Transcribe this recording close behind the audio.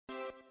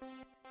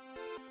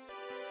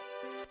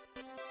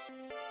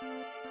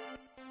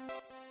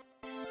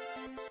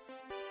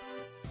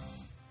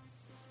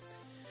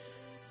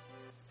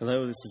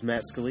Hello, this is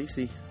Matt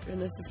Scalisi.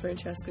 And this is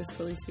Francesca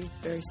Scalisi.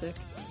 Very sick.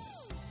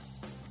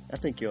 I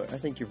think your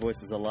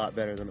voice is a lot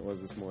better than it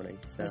was this morning.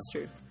 So. That's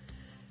true.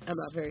 I'm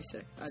not very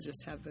sick. I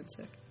just have been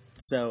sick.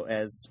 So,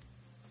 as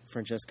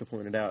Francesca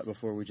pointed out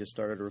before we just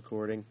started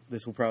recording,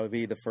 this will probably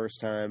be the first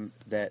time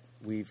that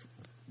we've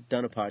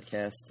done a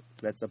podcast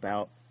that's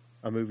about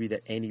a movie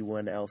that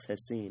anyone else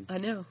has seen. I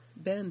know.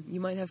 Ben, you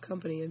might have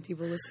company and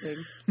people listening.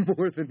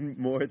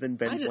 more than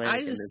Ben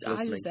Flanagan is listening.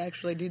 I just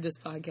actually do this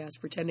podcast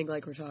pretending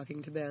like we're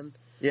talking to Ben.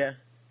 Yeah.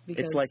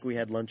 It's like we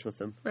had lunch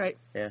with him. Right.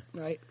 Yeah.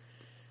 Right.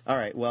 All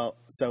right. Well,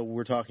 so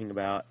we're talking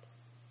about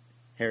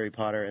Harry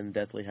Potter and the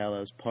Deathly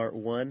Hallows Part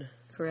 1.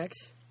 Correct.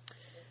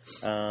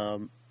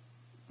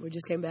 We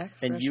just came back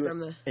fresh from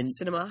the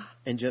cinema.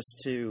 And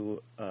just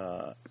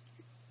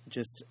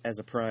as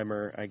a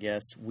primer, I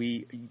guess,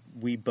 we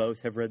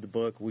both have read the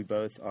book. We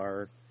both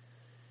are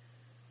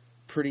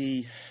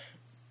pretty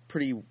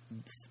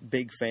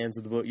big fans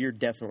of the book. You're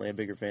definitely a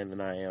bigger fan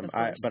than I am.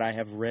 But I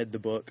have read the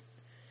book.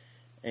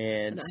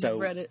 And I have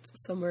read it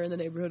somewhere in the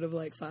neighborhood of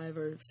like 5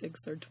 or 6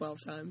 or 12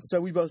 times. So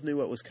we both knew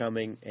what was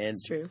coming. And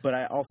it's true. But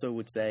I also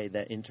would say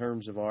that in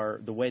terms of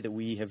the way that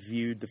we have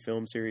viewed the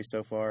film series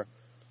so far,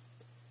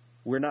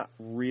 we're not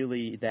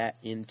really that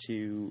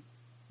into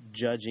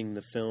judging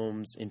the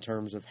films in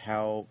terms of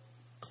how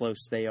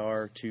close they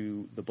are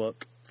to the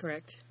book.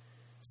 Correct.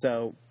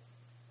 So,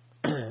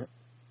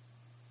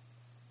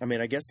 I mean,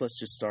 I guess let's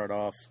just start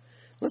off.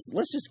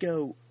 Let's just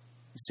go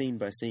scene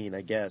by scene,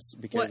 I guess,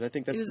 because I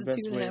think that's the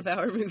best way. It was a 2.5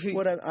 hour movie.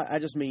 What I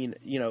just mean,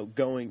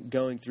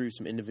 going through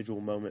some individual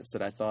moments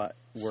that I thought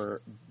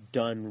were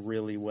done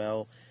really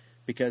well.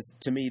 Because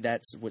to me,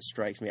 that's what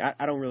strikes me.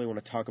 I don't really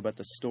want to talk about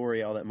the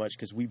story all that much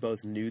because we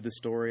both knew the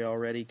story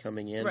already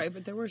coming in. Right,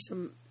 but there were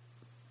some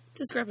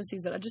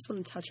discrepancies that I just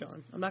want to touch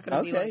on. I'm not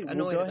going to be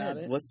annoyed about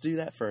it. Let's do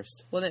that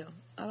first. Well, no.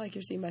 I like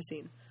your scene by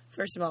scene.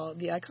 First of all,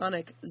 the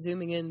iconic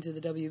zooming into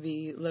the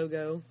WB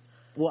logo.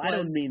 Well, I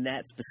don't mean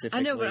that specifically.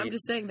 I know, but I'm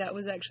just saying that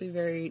was actually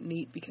very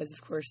neat because,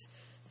 of course,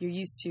 you're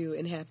used to,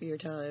 in happier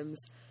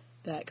times,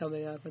 that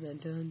coming up and then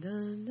dun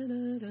dun dun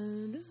dun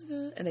dun dun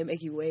dun, and they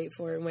make you wait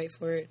for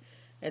it.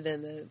 And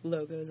then the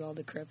logo's all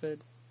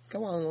decrepit.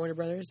 Go on, Warner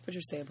Brothers. Put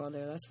your stamp on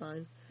there. That's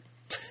fine.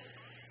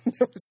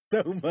 There was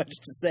so much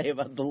to say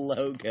about the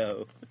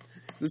logo.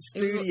 The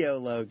studio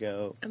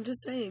logo. I'm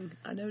just saying.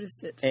 I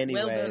noticed it.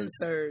 Anyways, well done,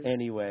 sirs.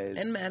 Anyways.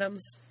 And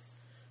madams.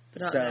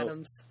 But not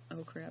madams.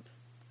 Oh, crap.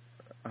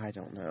 I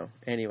don't know.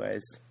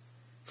 Anyways.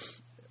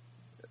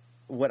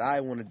 What I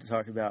wanted to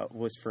talk about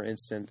was, for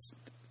instance,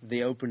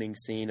 the opening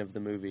scene of the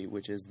movie,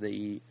 which is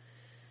the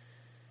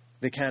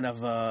kind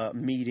of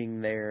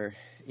meeting there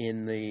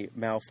in the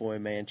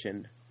Malfoy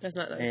mansion. That's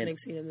not the opening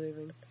scene in the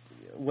movie.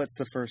 What's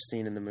the first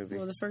scene in the movie?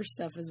 Well, the first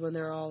stuff is when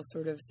they're all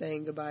sort of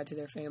saying goodbye to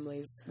their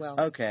families. Well,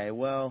 okay,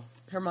 well,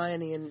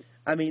 Hermione and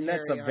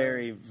that's a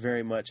very,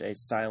 very much a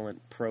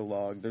silent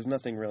prologue. There's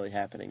nothing really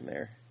happening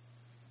there.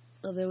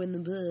 Although in the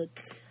book.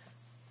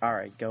 All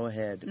right, go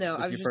ahead. No,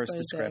 I was your first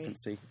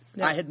discrepancy.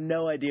 I had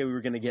no idea we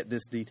were going to get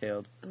this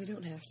detailed. We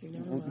don't have to.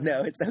 Never mind.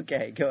 No, it's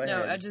okay. Go ahead.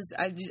 No,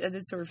 I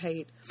did sort of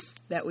hate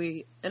that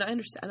and I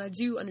understand, and I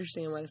do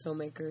understand why the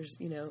filmmakers,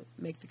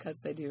 make the cuts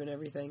they do and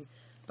everything.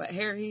 But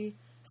Harry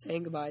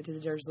saying goodbye to the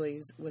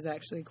Dursleys was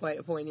actually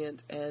quite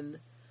poignant, and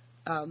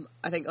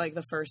I think like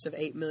the first of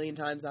 8 million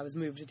times I was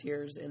moved to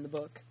tears in the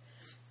book.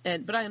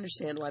 But I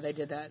understand why they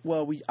did that.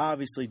 Well, we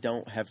obviously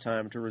don't have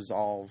time to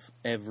resolve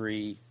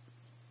every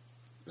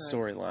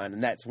storyline,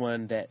 and that's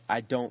one that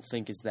I don't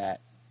think is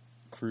that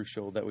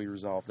crucial that we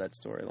resolve that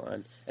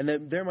storyline. And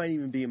then there might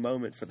even be a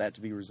moment for that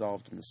to be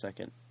resolved in the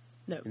second.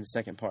 No, in the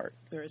second part,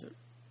 there isn't.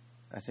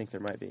 I think there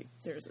might be.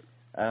 There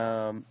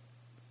isn't.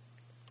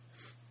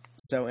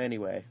 So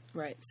anyway,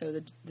 right. So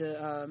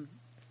the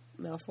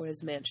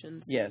Malfoy's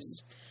mansions. Yes,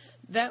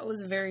 that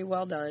was very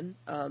well done.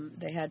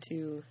 They had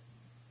to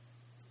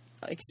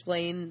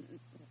explain.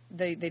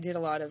 They did a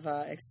lot of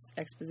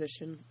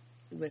exposition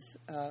with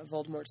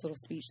Voldemort's little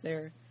speech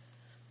there.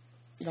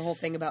 The whole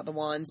thing about the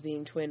wands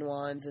being twin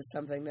wands is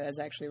something that is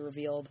actually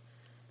revealed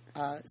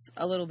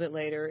a little bit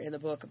later in the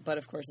book, but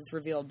of course it's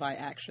revealed by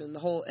action.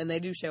 And they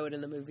do show it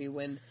in the movie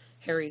when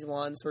Harry's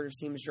wand sort of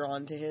seems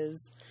drawn to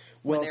his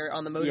when they're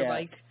on the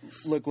motorbike. Yeah.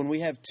 Look, when we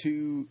have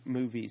 2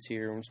 movies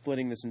here, we're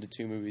splitting this into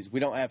 2 movies. We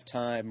don't have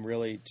time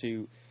really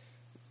to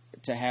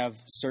have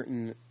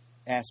certain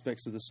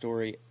aspects of the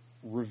story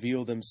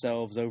reveal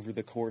themselves over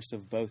the course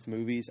of both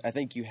movies. I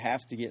think you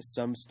have to get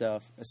some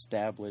stuff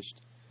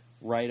established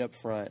right up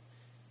front.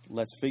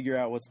 Let's figure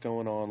out what's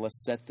going on.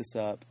 Let's set this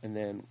up, and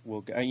then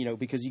we'll go.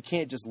 Because you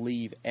can't just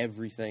leave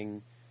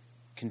everything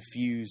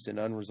confused and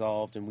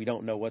unresolved, and we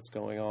don't know what's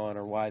going on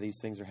or why these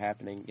things are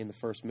happening in the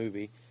first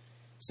movie.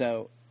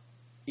 So,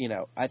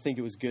 I think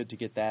it was good to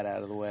get that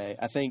out of the way.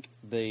 I think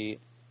to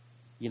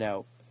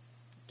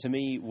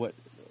me, one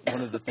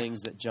of the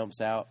things that jumps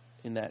out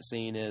in that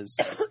scene is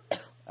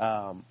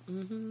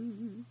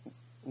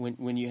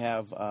when you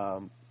have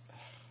I'm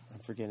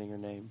forgetting her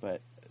name,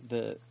 but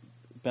the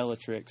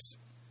Bellatrix,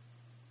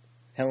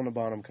 Helena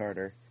Bonham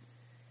Carter,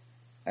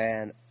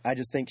 And I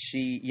just think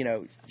she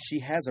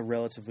has a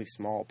relatively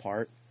small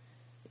part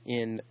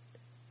in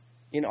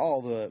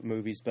all the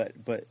movies, but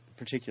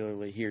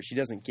particularly here. She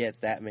doesn't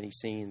get that many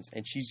scenes,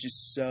 and she's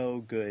just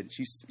so good.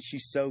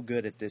 She's so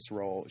good at this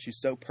role. She's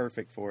so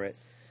perfect for it.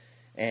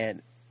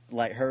 And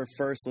like her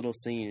first little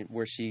scene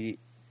where she's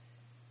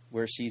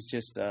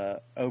just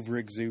over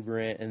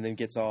exuberant and then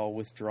gets all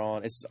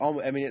withdrawn. It's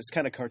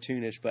kind of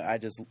cartoonish, but I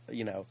just,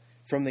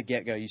 from the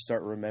get go, you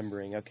start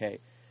remembering, okay,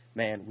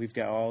 man, we've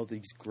got all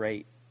these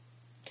great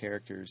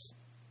characters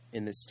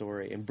in this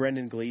story. And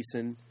Brendan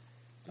Gleeson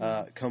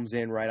comes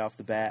in right off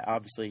the bat.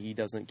 Obviously, he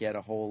doesn't get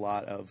a whole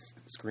lot of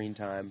screen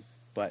time,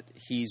 but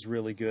he's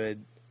really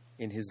good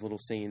in his little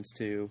scenes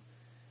too.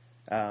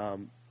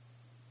 I'd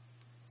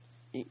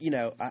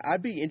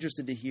be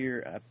interested to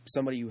hear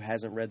somebody who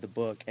hasn't read the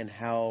book and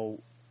how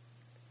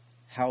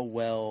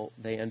well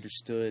they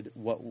understood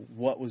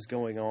what was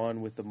going on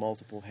with the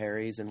multiple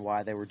Harrys and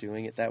why they were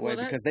doing it that way,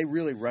 because they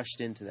really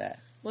rushed into that.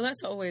 Well,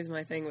 that's always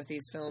my thing with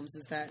these films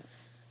is that,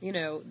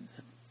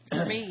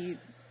 for me,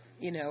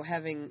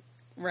 having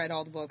read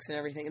all the books and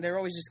everything, they're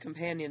always just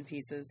companion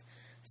pieces.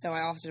 So I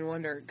often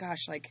wonder,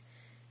 gosh, like,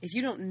 if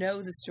you don't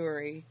know the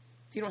story,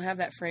 if you don't have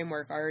that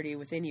framework already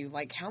within you,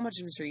 like, how much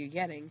of this are you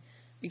getting?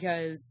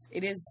 Because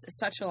it is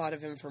such a lot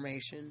of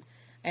information.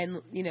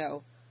 And,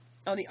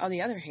 on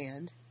the other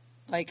hand,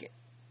 like,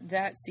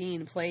 that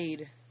scene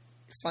played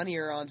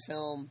funnier on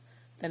film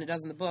than it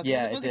does in the book.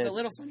 Yeah, the book is a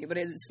little funny, but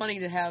it's funny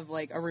to have,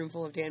 like, a room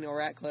full of Daniel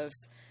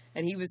Radcliffe's,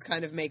 and he was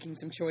kind of making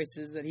some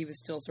choices that he was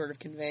still sort of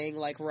conveying,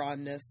 like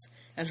Ron-ness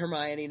and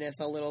Hermione-ness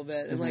a little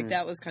bit. And, like,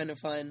 that was kind of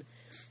fun.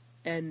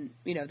 And,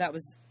 that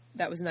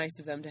was nice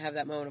of them to have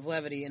that moment of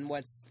levity in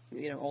what's,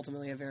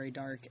 ultimately a very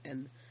dark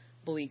and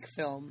bleak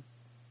film.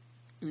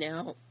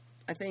 Now,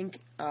 I think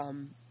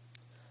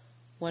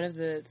one of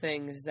the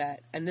things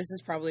that, and this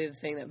is probably the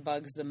thing that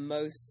bugs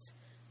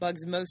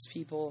most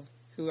people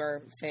who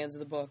are fans of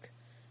the book,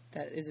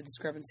 that is a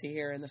discrepancy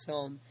here in the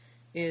film,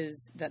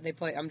 is that they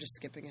play, I'm just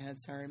skipping ahead,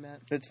 sorry,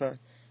 Matt. It's fine.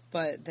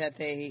 But that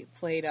they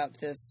played up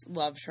this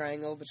love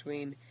triangle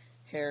between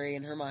Harry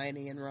and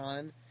Hermione and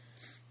Ron.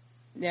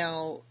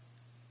 Now,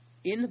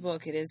 in the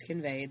book, it is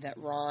conveyed that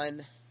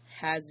Ron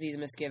has these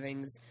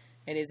misgivings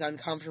and is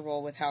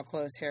uncomfortable with how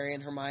close Harry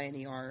and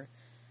Hermione are.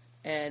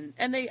 And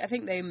I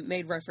think they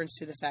made reference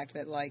to the fact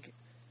that, like,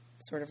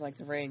 sort of like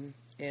the ring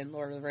in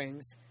Lord of the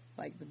Rings,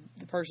 like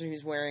the person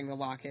who's wearing the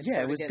locket.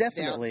 Yeah, it was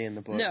definitely in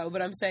the book. No,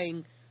 but I'm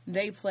saying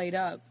they played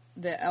up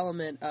the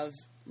element of,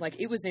 like,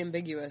 it was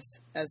ambiguous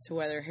as to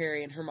whether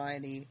Harry and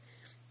Hermione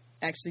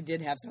actually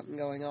did have something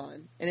going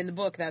on. And in the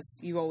book,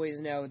 you always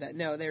know that,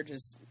 no, they're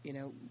just,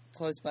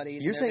 close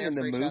buddies. You're saying in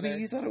the movie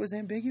you thought it was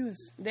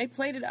ambiguous? They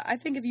played it, I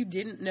think if you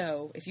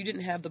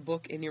didn't have the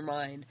book in your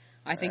mind,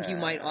 I think you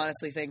might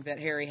honestly think that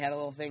Harry had a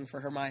little thing for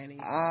Hermione.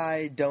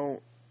 I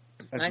don't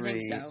agree. I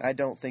think so. I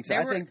don't think so.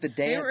 I think the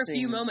dancing... There were a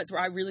few moments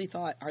where I really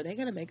thought, are they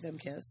going to make them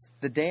kiss?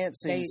 The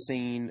dancing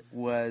scene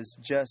was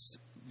just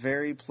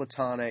very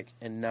platonic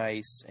and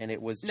nice, and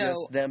it was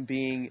just them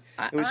being...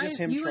 It was just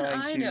him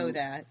trying to... I know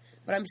that,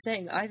 but I'm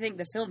saying, I think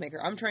the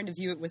filmmaker... I'm trying to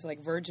view it with,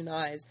 like, virgin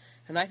eyes,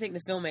 and I think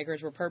the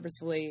filmmakers were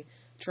purposefully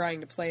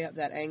trying to play up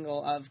that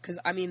angle of... Because,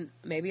 I mean,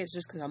 maybe it's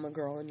just because I'm a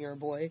girl and you're a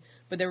boy,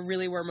 but there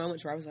really were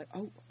moments where I was like,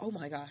 oh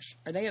my gosh,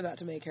 are they about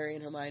to make Harry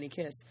and Hermione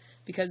kiss?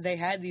 Because they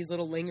had these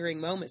little lingering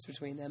moments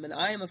between them, and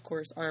I am, of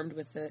course, armed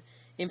with the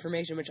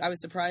information, which I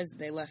was surprised that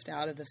they left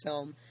out of the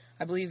film.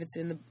 I believe it's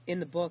in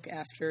the book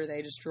after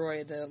they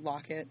destroy the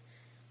locket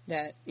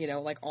that,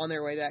 like, on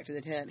their way back to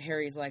the tent,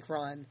 Harry's like,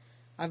 Ron,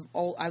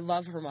 I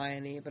love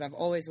Hermione, but I've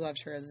always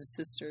loved her as a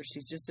sister.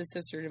 She's just a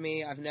sister to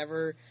me. I've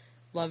never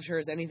loved her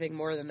as anything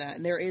more than that.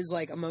 And there is,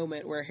 like, a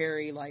moment where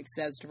Harry, like,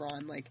 says to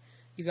Ron, like,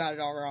 you got it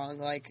all wrong.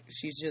 Like,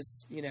 she's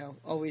just,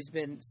 always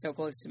been so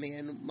close to me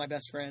and my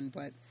best friend.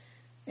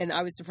 And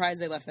I was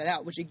surprised they left that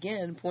out, which,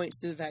 again,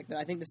 points to the fact that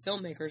I think the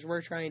filmmakers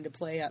were trying to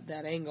play up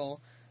that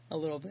angle a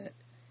little bit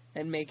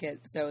and make it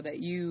so that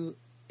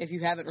if you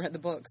haven't read the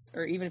books,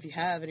 or even if you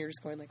have and you're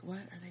just going, like, what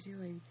are they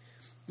doing?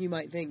 You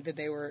might think that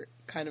they were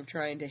kind of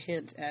trying to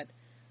hint at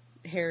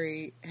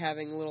Harry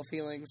having little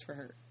feelings for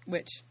her,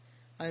 which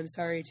I'm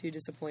sorry to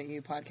disappoint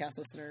you, podcast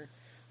listener,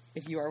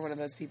 if you are one of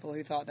those people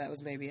who thought that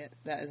was maybe it.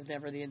 That is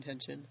never the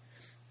intention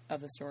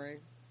of the story.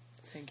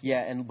 Thank you.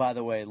 Yeah, and by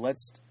the way,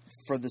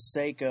 for the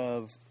sake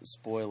of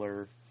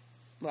spoiler...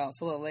 Well,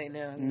 it's a little late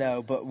now.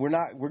 No, but we're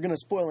going to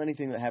spoil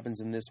anything that happens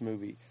in this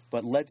movie,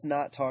 but let's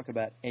not talk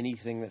about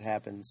anything that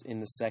happens in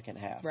the second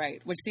half.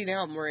 Right, which, see,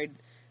 now I'm worried.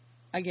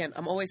 Again,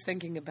 I'm always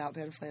thinking about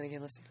Ben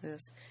Flanagan listening to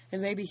this,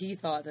 and maybe he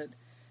thought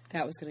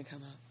that was going to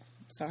come up.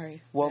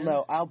 Sorry. Well,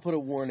 no, I'll put a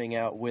warning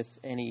out with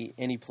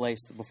any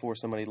place before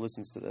somebody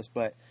listens to this.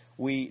 But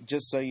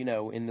just so you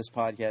know, in this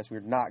podcast,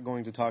 we're not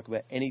going to talk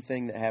about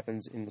anything that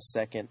happens in the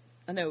second.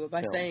 I know, but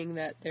by film. saying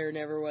that there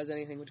never was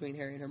anything between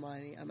Harry and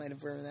Hermione, I might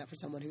have ruined that for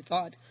someone who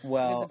thought.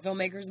 Well, because the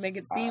filmmakers make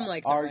it seem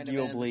like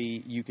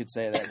arguably you could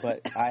say that, but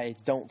I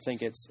don't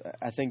think it's.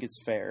 I think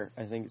it's fair.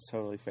 I think it's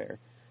totally fair.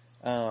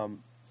 But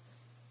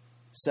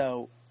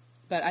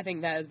I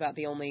think that is about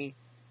the only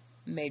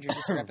major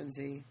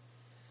discrepancy.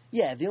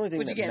 Yeah, the only thing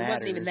Which, that again,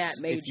 matters wasn't even that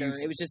if major.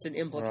 you- It was just an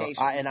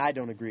implication. and I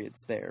don't agree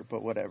it's there,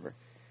 but whatever.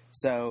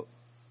 So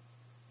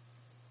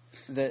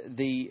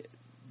the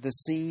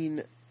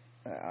scene,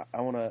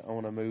 I want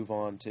to move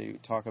on to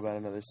talk about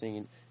another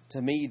scene.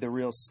 To me, the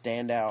real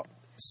standout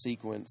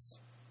sequence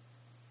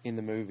in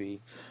the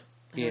movie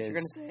I know what you're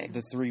is gonna say.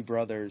 the three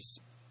brothers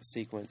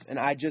sequence, and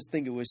I just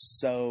think it was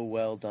so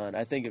well done.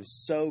 I think it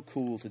was so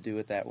cool to do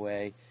it that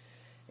way,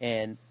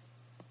 and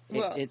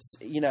Well-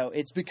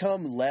 it's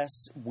become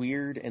less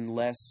weird and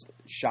less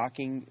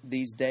shocking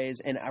these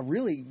days. And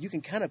you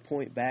can kind of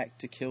point back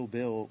to Kill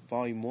Bill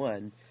Volume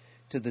 1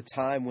 to the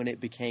time when it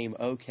became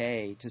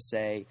okay to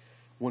say,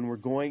 when we're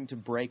going to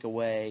break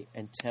away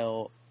and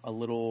tell a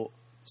little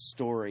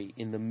story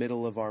in the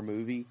middle of our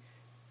movie,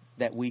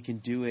 that we can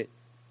do it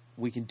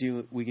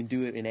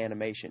in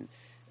animation.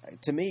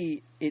 To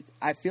me,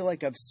 I feel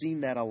like I've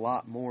seen that a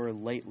lot more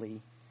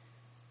lately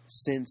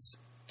since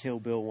Kill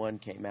Bill 1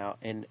 came out,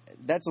 and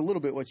that's a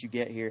little bit what you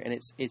get here, and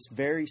it's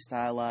very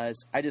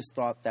stylized. I just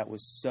thought that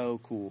was so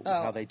cool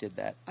how they did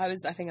that. I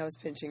think I was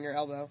pinching your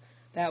elbow.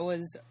 That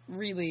was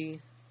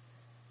really,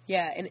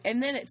 yeah,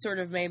 and then it sort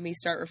of made me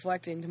start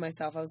reflecting to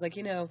myself. I was like,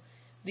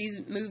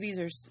 these movies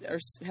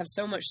have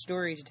so much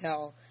story to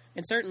tell,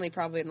 and certainly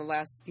probably in the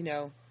last,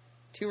 2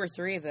 or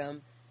 3 of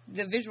them,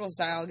 the visual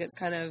style gets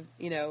kind of,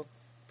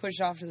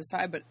 pushed off to the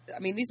side. But I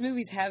mean, these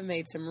movies have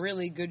made some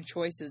really good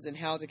choices in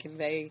how to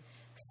convey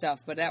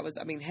stuff. But that was,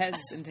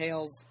 heads and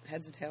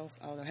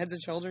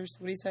shoulders.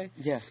 What do you say?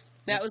 Yeah,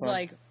 That was fun.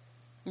 like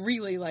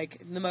really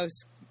like the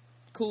most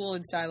cool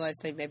and stylized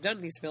thing they've done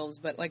in these films.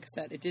 But like I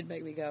said, it did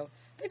make me go,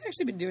 they've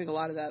actually been doing a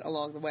lot of that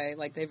along the way.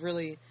 Like they've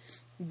really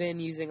been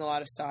using a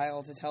lot of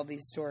style to tell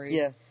these stories.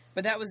 Yeah.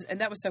 But that was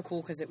so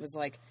cool because it was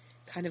like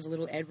kind of a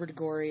little Edward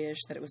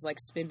Gorey-ish, that it was like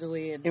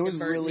spindly and It was Tim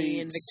Burton-y really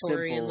and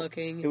Victorian simple.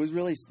 looking. It was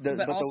really,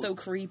 but also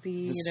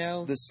creepy,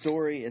 The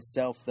story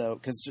itself, though,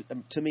 because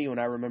to me, when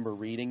I remember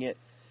reading it,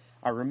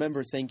 I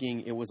remember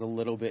thinking it was a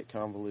little bit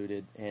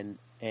convoluted and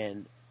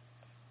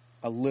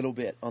a little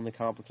bit on the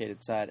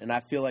complicated side. And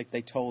I feel like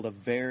they told a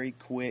very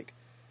quick,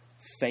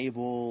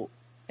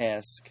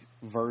 fable-esque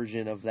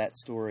version of that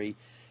story,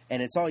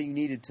 and it's all you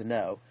needed to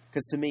know.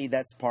 Because to me,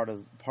 that's part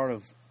of.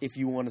 If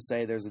you want to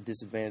say there's a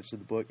disadvantage to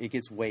the book, it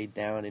gets weighed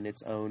down in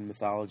its own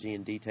mythology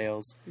and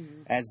details,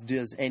 as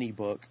does any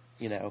book,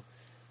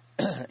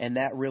 And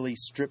that really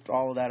stripped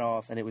all of that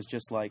off, and it was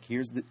just like,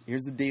 here's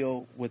the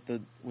deal with the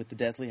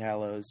Deathly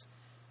Hallows.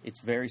 It's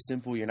very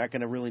simple. You're not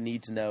going to really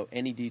need to know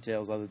any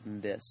details other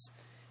than this.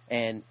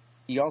 And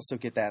you also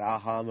get that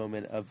aha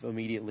moment of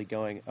immediately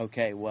going,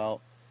 okay, well,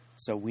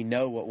 so we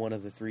know what one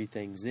of the 3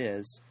 things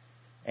is.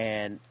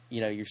 And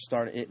you're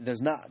starting.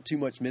 There's not too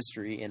much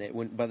mystery in it.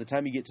 By the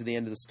time you get to the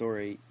end of the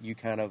story,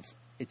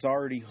 it's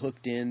already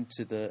hooked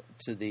into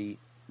the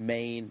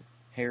main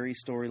Harry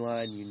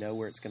storyline. You know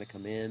where it's going to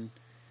come in,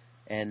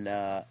 and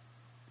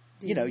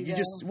you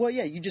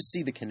just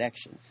see the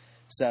connection.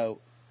 So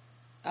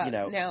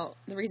Now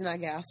the reason I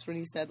gasped when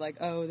you said like,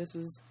 oh, this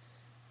was,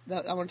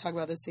 I want to talk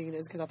about this scene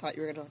is because I thought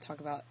you were going to talk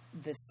about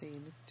this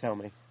scene. Tell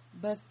me.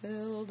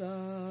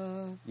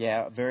 Bathilda.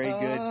 Yeah, very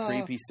good,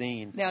 creepy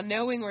scene. Now,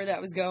 knowing where that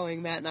was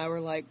going, Matt and I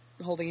were like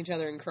holding each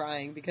other and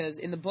crying because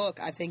in the book,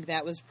 I think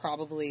that was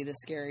probably the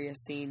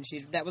scariest scene.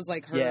 That was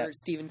like her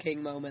Stephen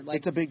King moment. Like,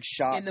 it's a big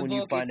shock when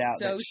you find out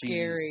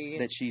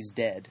that she's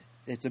dead.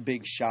 It's a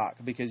big shock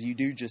because you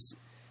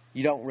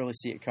don't really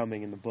see it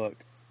coming in the book.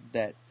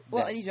 And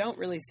you don't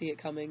really see it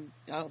coming.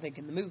 I don't think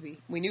in the movie.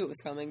 We knew it was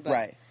coming, but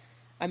right.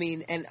 I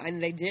mean,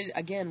 and they did,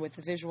 again, with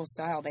the visual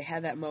style, they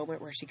had that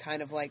moment where she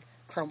kind of, like,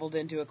 crumbled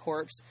into a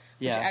corpse.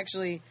 Which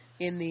actually,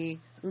 in the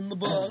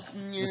book...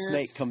 the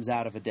snake comes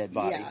out of a dead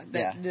body.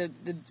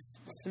 The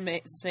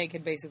snake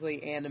had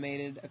basically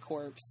animated a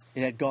corpse.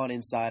 It had gone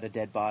inside a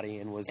dead body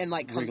and was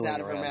comes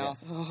out of her mouth.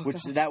 Oh,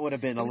 which, God. that would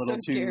have been a little so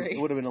too... scary. It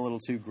would have been a little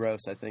too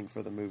gross, I think,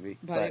 for the movie.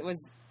 But it was...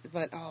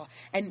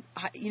 And,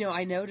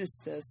 I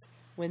noticed this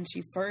when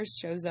she first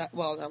shows up...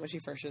 Well, not when she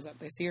first shows up.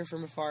 They see her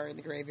from afar in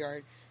the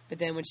graveyard. But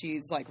then when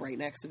she's, like, right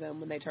next to them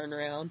when they turn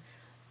around,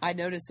 I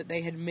noticed that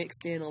they had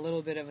mixed in a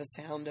little bit of a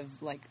sound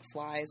of, like,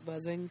 flies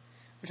buzzing.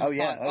 Which I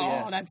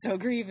thought, that's so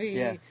creepy.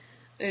 Yeah.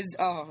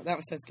 That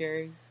was so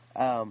scary.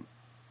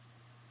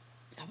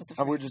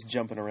 We're just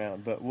jumping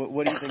around, but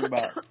what do you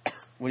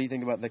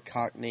think about the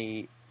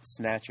Cockney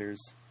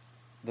snatchers?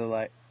 The,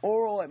 like,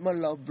 all right, my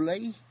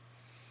lovely.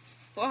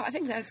 Well, I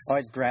think that's...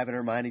 Always grabbing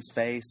Hermione's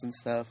face and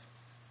stuff.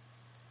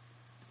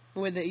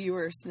 With that you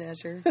were a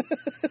snatcher.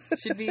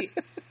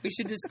 We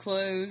should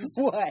disclose.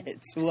 What?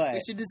 We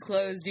should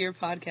disclose, dear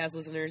podcast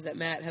listeners, that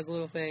Matt has a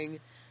little thing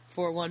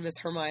for one Miss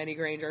Hermione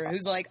Granger,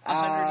 who's like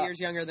 100 years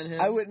younger than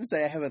him. I wouldn't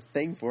say I have a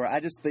thing for her.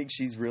 I just think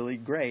she's really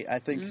great. I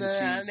think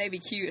she's... Maybe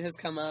cute has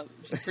come up.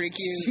 She's pretty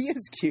cute. She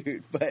is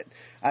cute, but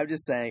I'm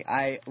just saying,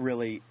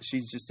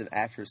 she's just an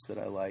actress that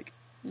I like.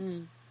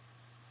 Mm.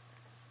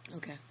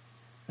 Okay.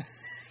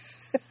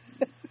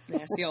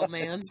 Nasty old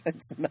man.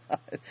 It's not.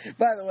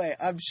 By the way,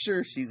 I'm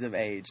sure she's of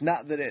age.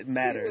 Not that it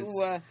matters.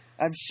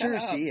 I'm sure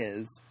she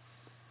is.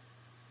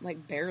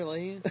 Like,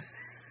 barely.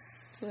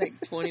 It's like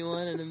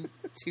 21 in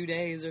 2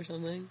 days or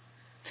something.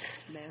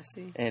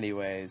 Nasty.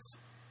 Anyways.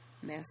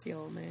 Nasty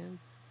old man.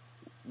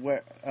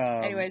 Where?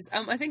 Anyways,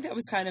 I think that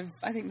was kind of...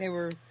 I think they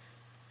were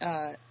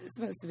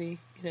supposed to be,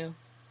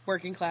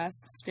 working class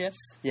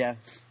stiffs. Yeah.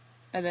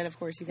 And then, of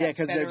course, you got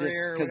because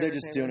they're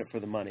just doing it for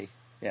the money.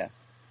 Yeah.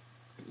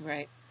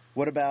 Right.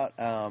 What about...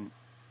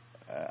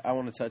 I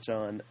want to touch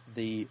on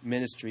the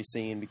ministry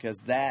scene because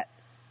that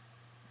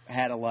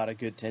had a lot of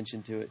good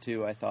tension to it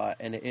too, I thought.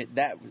 And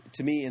that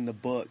to me in the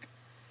book,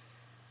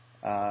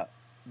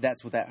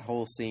 that's what that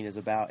whole scene is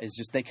about, is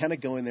just they kind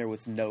of go in there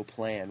with no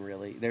plan,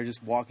 really. They're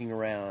just walking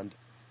around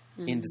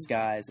in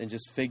disguise and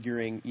just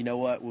figuring, you know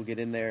what, we'll get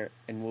in there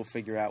and we'll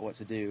figure out what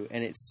to do.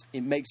 And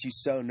it makes you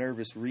so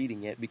nervous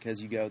reading it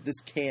because you go, this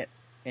can't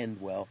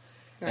end well.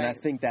 Right. And I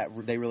think that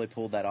they really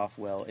pulled that off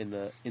well in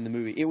the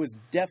movie. It was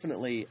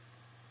definitely...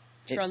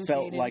 It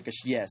felt like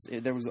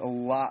there was a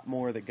lot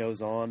more that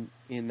goes on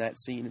in that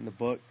scene in the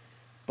book,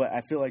 but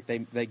I feel like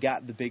they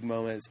got the big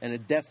moments, and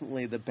it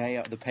definitely the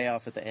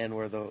payoff at the end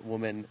where the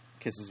woman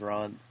kisses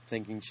Ron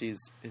thinking she's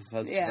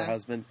her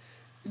husband.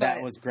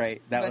 That was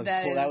great. That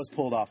was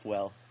pulled off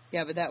well.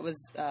 Yeah, but that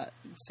was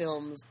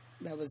films.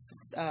 That was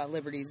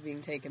liberties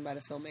being taken by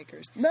the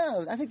filmmakers.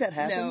 No, I think that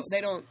happens. No, they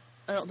don't.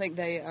 I don't think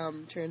they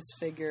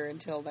transfigure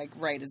until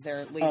right as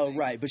they're leaving. Oh,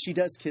 right, but she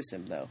does kiss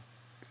him though.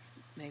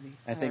 Maybe.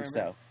 I think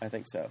so.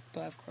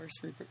 But of course,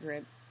 Rupert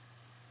Grint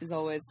is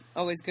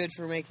always good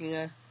for making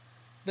a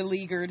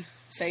beleaguered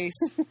face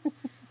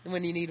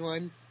when you need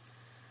one.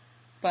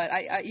 But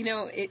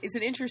it's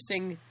an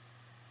interesting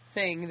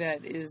thing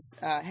that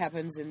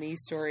happens in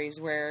these stories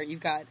where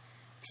you've got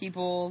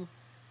people,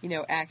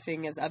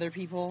 acting as other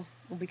people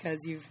because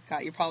you've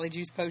got your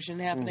polyjuice potion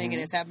happening,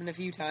 and it's happened a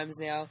few times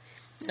now.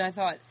 And I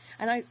thought,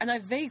 and I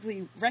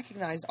vaguely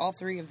recognized all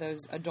three of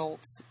those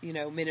adults,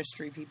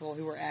 ministry people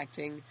who were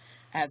acting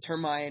as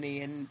Hermione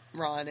and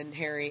Ron and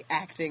Harry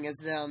acting as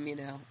them,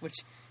 which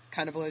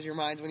kind of blows your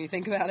mind when you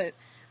think about it.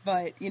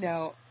 But,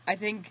 I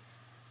think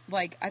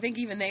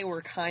even they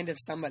were kind of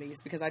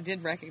somebodies because I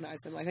did recognize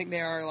them. I think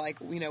they are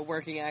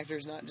working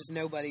actors, not just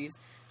nobodies.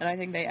 And I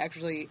think they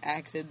actually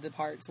acted the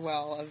parts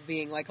well of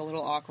being a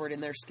little awkward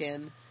in their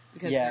skin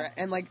because they're,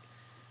 and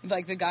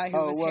the guy who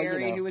was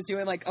Harry, who was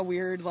doing a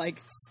weird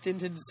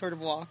stinted sort of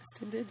walk.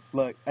 Stinted?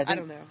 Look, I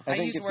don't know. I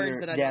use words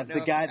that I don't know.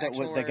 The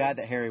guy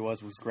that Harry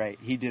was great.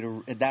 He did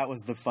that was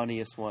the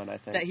funniest one, I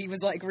think. That he was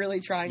really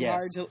trying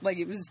hard to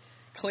it was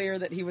clear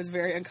that he was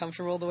very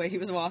uncomfortable the way he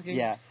was walking.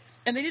 Yeah.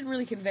 And they didn't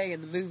really convey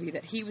in the movie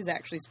that he was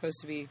actually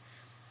supposed to be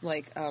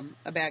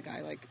a bad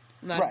guy,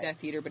 not a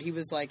Death Eater, but he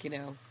was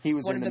he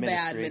was one of the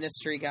ministry. Bad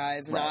ministry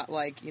guys, not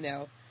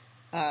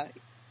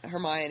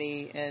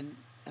Hermione and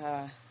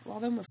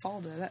although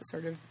Mafalda, that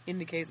sort of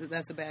indicates that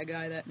that's a bad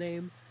guy, that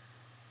name.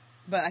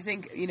 But I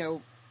think,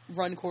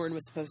 Runcorn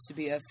was supposed to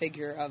be a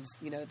figure of,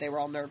 they were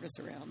all nervous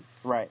around.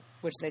 Right.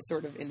 Which they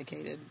sort of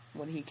indicated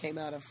when he came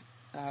out of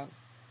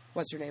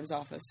What's-Her-Name's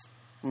office.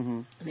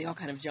 Mm-hmm. And they all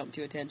kind of jumped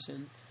to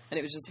attention. And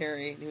it was just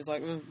Harry, and he was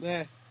like,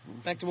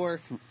 back to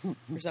work,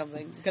 or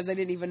something. Because they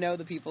didn't even know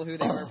the people who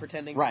they were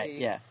pretending to be. Right,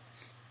 yeah.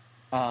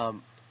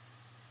 All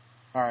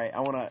right, I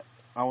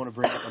want to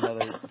bring up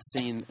another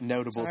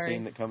notable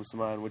scene that comes to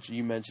mind, which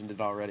you mentioned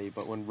it already,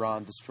 but when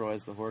Ron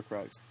destroys the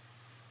Horcrux.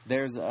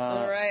 There's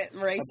a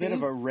bit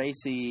of a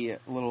racy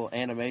little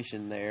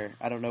animation there.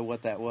 I don't know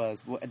what that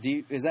was.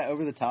 Is that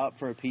over the top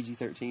for a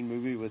PG-13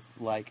 movie with,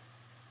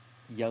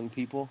 young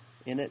people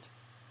in it?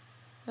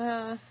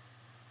 No.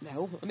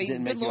 I mean,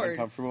 didn't make you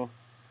uncomfortable?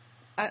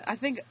 I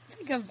think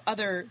of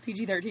other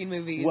PG-13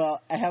 movies.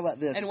 Well, how about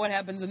this? And what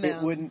happens in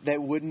them? They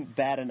wouldn't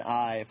bat an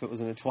eye if it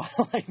was in a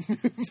Twilight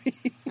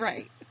movie.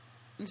 Right.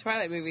 In a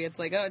Twilight movie, it's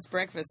it's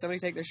breakfast. Somebody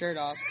take their shirt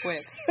off,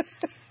 quick.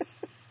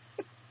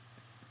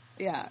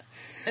 Yeah.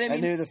 And I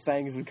knew the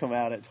fangs would come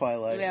out at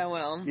Twilight. Yeah,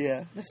 well.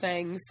 Yeah. The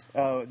fangs.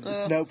 Oh,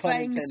 no pun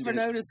fangs intended. For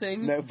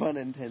noticing. No pun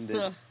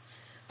intended.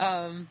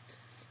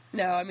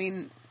 No, I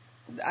mean,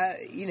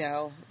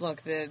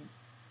 look, the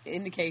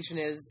indication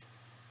is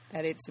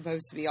that it's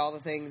supposed to be all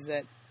the things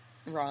that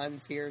Ron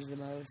fears the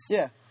most.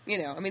 Yeah.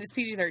 I mean, it's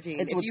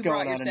PG-13. It's if you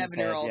brought your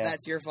 7-year-old,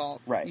 that's your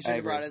fault. Right. You should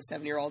have brought a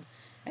 7-year-old.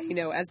 And,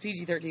 as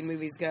PG-13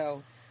 movies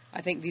go,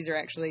 I think these are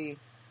actually,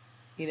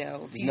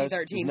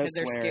 PG-13 because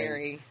they're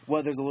scary.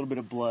 Well, there's a little bit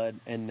of blood,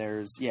 and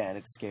and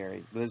it's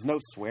scary. But there's no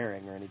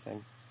swearing or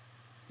anything.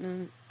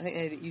 I think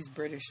they use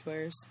British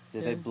swears.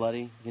 Did they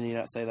bloody? Can you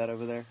not say that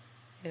over there?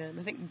 Yeah, and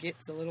I think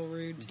 "git's" a little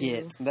rude, too.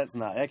 Git.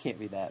 That can't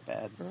be that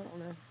bad. I don't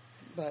know.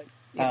 But,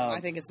 I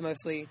think it's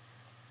mostly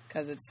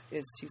because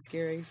it's too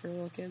scary for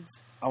little kids.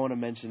 I want to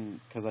mention,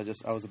 because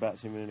I was about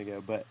 2 minutes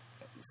ago, but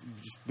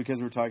just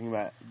because we're talking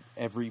about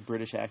every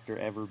British actor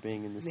ever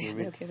being in this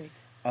movie. No kidding.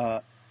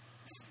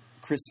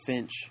 Chris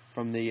Finch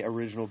from the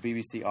original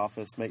BBC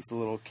Office makes a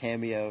little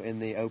cameo in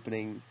the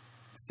opening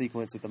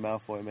sequence at the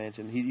Malfoy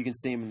Mansion. You can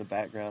see him in the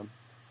background.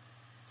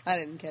 I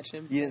didn't catch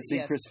him. You didn't see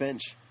Chris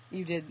Finch?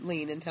 You did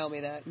lean and tell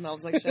me that, and I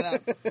was like, shut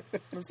up.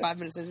 We're 5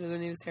 minutes into the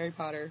newest Harry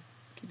Potter.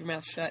 Keep your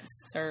mouth shut,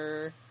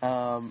 sir.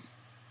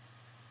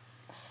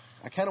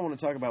 I kind of want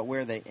to talk about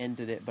where they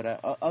ended it, but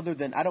other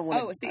than I don't want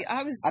to. Oh, see,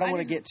 I don't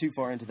want to get too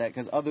far into that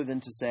because other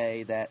than to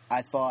say that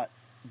I thought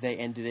they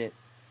ended it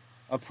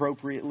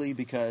appropriately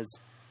because,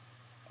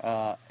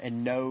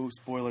 and no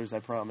spoilers, I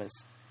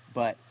promise,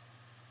 but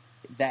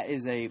that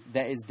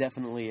is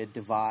definitely a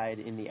divide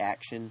in the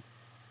action,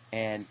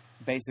 and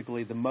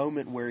basically the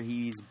moment where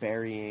he's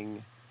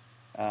burying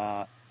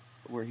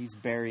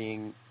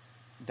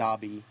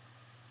Dobby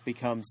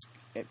becomes,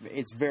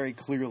 it's very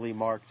clearly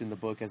marked in the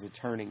book as a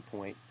turning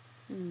point.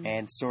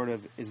 And sort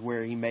of is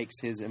where he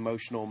makes his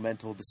emotional,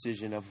 mental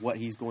decision of what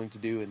he's going to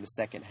do in the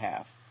second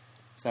half.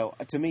 So,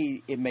 to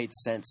me, it made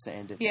sense to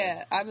end it Yeah,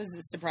 there. I was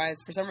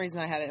surprised. For some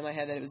reason, I had it in my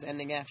head that it was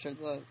ending after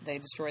they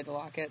destroyed the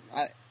locket.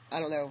 I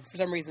don't know. For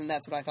some reason,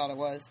 that's what I thought it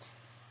was.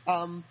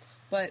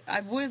 But I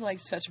would like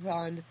to touch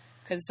upon,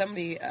 because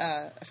somebody,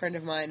 a friend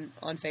of mine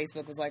on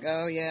Facebook was like,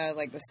 oh, yeah,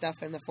 like the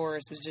stuff in the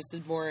forest was just as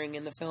boring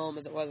in the film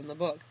as it was in the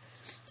book.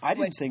 I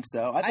didn't think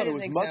so. I thought it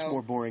was much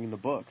more boring in the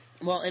book.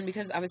 Well, and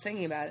because I was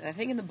thinking about it, and I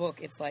think in the book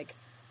it's like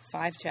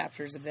 5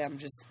 chapters of them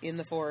just in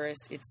the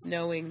forest. It's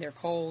snowing, they're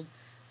cold,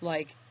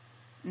 like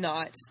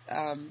not,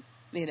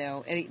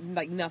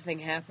 like nothing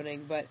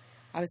happening. But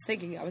I was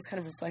kind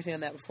of reflecting on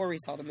that before we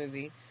saw the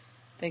movie,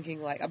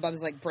 thinking like, I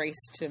was like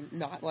braced to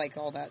not like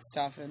all that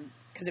stuff, and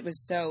because it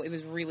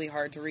was really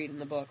hard to read in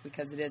the book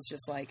because it is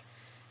just like,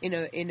 in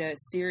a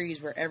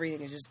series where everything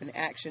has just been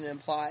action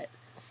and plot.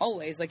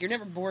 Always, like, you're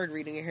never bored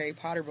reading a Harry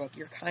Potter book.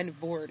 You're kind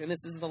of bored, and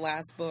this is the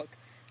last book,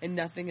 and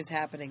nothing is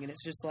happening, and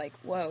it's just like,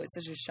 whoa, it's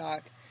such a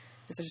shock,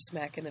 it's such a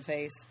smack in the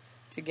face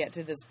to get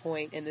to this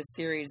point in this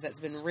series that's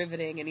been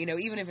riveting, and,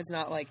 even if it's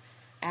not, like,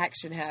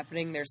 action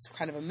happening, there's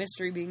kind of a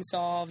mystery being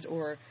solved,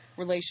 or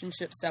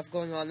relationship stuff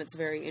going on that's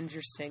very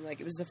interesting. Like,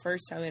 it was the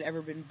first time I'd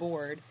ever been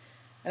bored,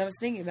 and I was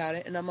thinking about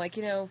it, and I'm like,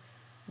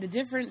 the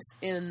difference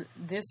in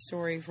this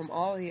story from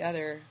all the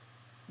other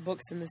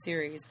books in the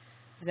series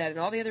is that in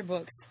all the other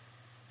books,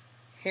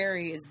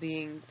 Harry is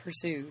being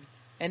pursued,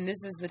 and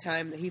this is the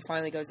time that he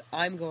finally goes,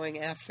 I'm going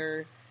to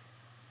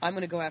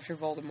go after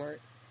Voldemort.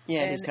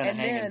 Yeah, and he's kind of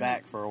hanging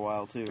back for a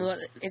while, too. Well,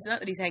 it's not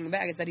that he's hanging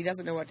back, it's that he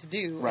doesn't know what to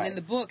do. Right. And in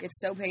the book,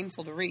 it's so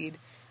painful to read,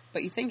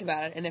 but you think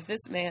about it, and if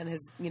this man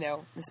has,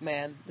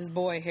 this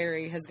boy,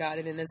 Harry, has got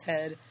it in his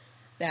head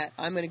that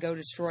I'm going to go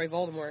destroy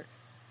Voldemort,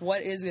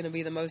 what is going to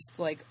be the most,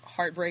 like,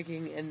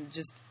 heartbreaking and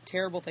just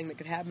terrible thing that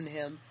could happen to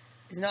him?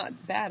 It's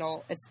not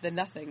battle, it's the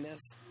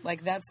nothingness.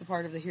 Like, that's the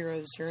part of the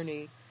hero's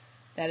journey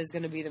that is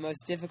going to be the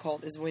most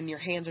difficult, is when your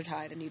hands are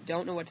tied and you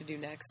don't know what to do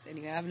next and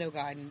you have no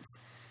guidance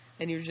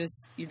and you're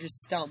just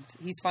stumped.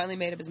 He's finally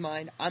made up his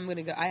mind,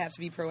 I have to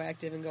be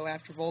proactive and go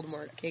after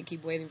Voldemort. I can't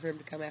keep waiting for him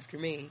to come after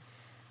me.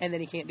 And then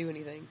he can't do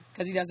anything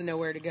because he doesn't know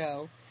where to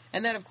go.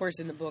 And that, of course,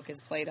 in the book is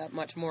played up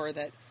much more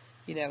that,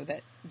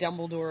 that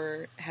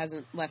Dumbledore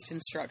hasn't left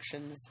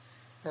instructions,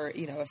 or,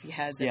 if he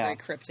has, they're very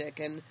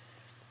cryptic. And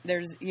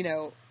there's,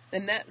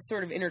 and that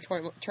sort of inner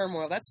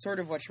turmoil, that's sort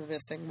of what you're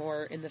missing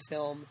more in the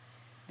film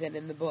than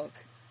in the book.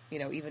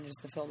 Even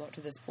just the film up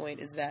to this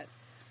point, is that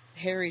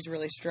Harry's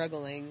really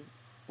struggling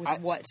with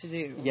what to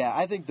do. Yeah,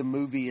 I think the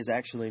movie is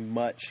actually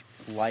much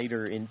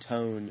lighter in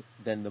tone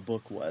than the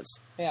book was.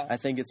 Yeah. I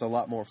think it's a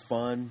lot more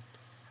fun.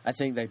 I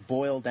think they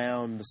boil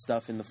down the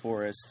stuff in the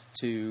forest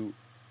to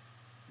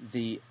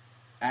the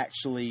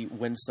actually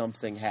when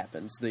something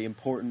happens, the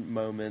important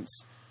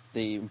moments,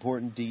 the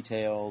important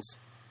details,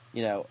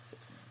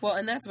 Well,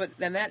 and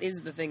that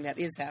is the thing that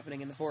is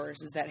happening in the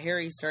forest, is that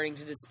Harry's starting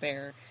to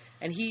despair,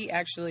 and he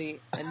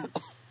actually, and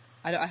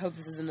I hope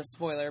this isn't a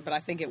spoiler, but I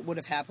think it would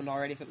have happened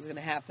already if it was going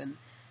to happen.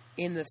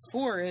 In the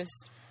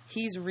forest,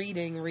 he's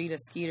reading Rita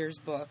Skeeter's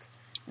book,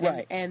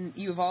 right? And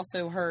you've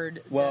also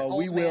heard. Well,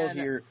 we will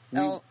hear.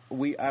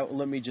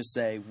 Let me just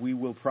say, we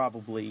will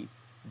probably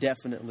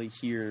definitely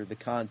hear the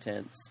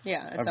contents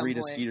of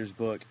Rita Skeeter's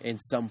book at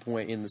some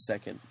point in the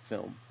second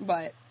film.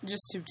 But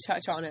just to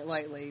touch on it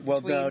lightly. Well,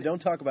 no, don't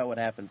talk about what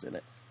happens in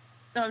it.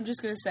 No, I'm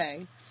just going to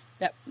say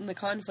that the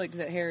conflict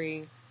that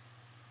Harry,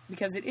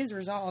 because it is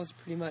resolved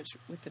pretty much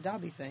with the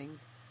Dobby thing,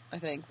 I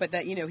think, but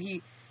that,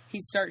 he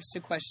starts to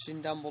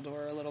question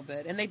Dumbledore a little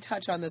bit. And they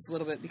touch on this a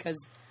little bit because,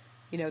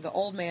 the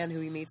old man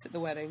who he meets at the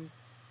wedding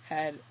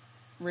had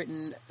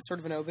written sort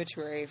of an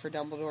obituary for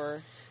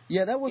Dumbledore.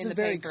 Yeah, that wasn't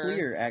very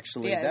clear,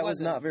 actually. Yeah, that was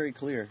not very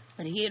clear.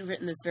 And he had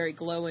written this very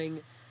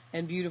glowing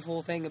and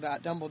beautiful thing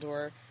about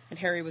Dumbledore, and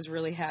Harry was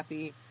really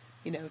happy,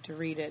 to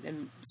read it,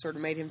 and sort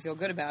of made him feel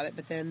good about it.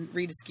 But then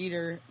Rita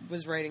Skeeter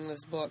was writing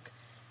this book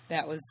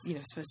that was,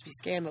 supposed to be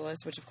scandalous,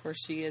 which of course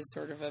she is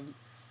sort of a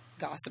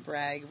gossip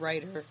rag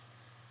writer.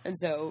 And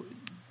so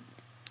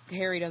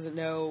Harry doesn't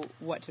know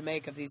what to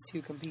make of these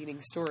two competing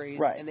stories.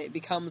 Right. And it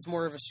becomes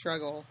more of a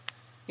struggle,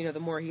 the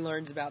more he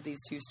learns about these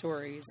two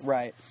stories.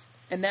 Right.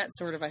 And that's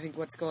sort of, I think,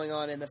 what's going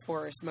on in the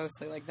forest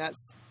mostly. Like,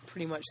 that's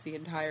pretty much the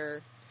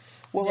entire...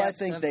 Well, I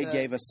think they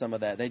gave us some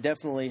of that. They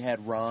definitely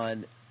had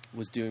Ron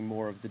was doing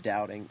more of the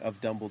doubting of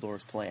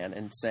Dumbledore's plan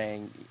and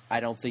saying, I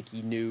don't think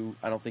he knew,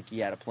 I don't think he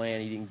had a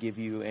plan, he didn't give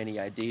you any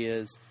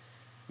ideas,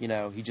 he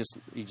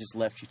just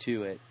left you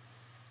to it.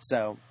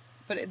 So...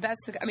 but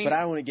that's the. I mean, but I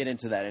don't want to get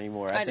into that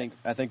anymore. I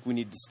I think we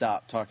need to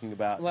stop talking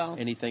about Well-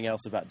 anything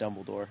else about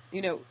Dumbledore.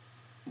 you know,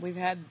 we've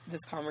had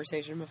this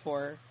conversation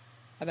before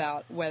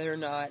about whether or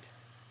not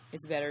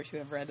it's better to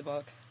have read the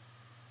book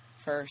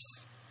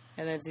first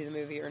and then see the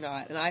movie or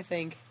not. And I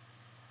think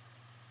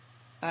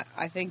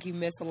you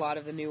miss a lot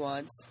of the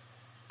nuance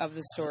of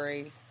the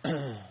story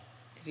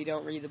if you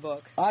don't read the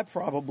book. I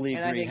probably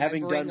And I agree. think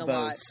Having I bring done a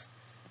lot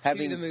both,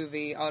 to the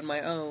movie on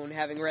my own,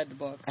 having read the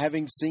books.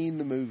 having seen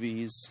the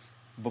movies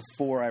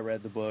before I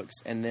read the books,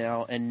 and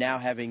now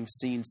having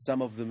seen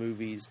some of the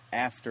movies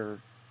after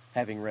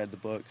having read the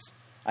books,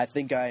 I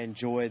think I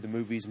enjoy the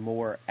movies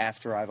more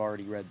after I've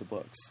already read the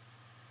books.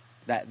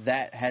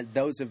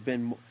 Those have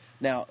been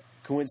now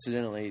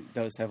coincidentally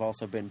those have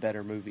also been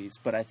better movies,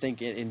 but I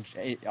think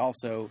it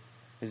also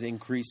has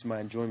increased my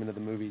enjoyment of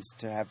the movies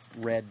to have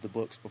read the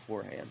books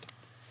beforehand.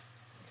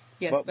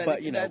 Yes, But- but,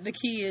 but, you know. the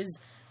key is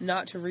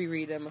not to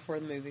reread them before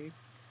the movie.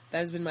 That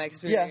has been my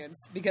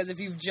experience. Because if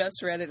you've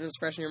just read it and it's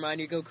fresh in your mind,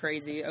 you go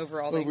crazy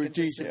over all the Over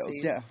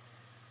inconsistencies. details, yeah.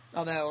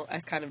 Although I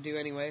kind of do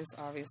anyways,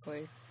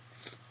 obviously.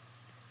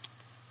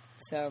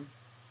 So,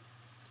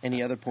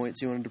 Any other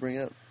points you wanted to bring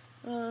up?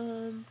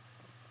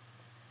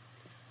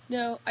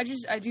 no, I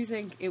do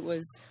think it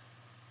was.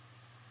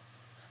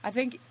 I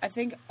think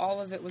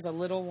all of it was a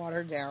little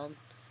watered down,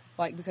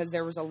 like because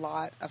there was a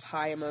lot of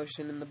high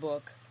emotion in the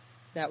book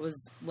that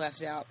was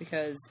left out.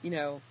 Because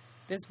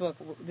this book,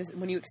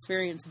 when you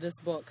experience this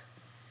book,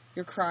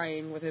 you're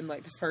crying within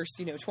like the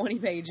first 20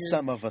 pages.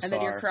 Some of us and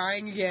then are. you're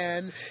crying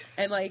again,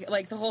 and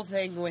like the whole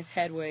thing with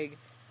Hedwig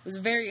was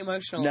very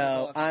emotional. in the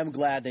No, book. I'm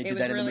glad they did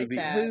was that in the really movie.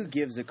 sad. Who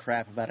gives a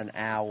crap about an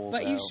owl?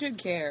 But though? you should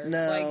care.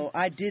 No,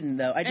 I didn't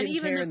though. I And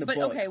didn't care in the but,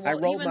 book. Okay, well, I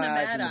rolled even my the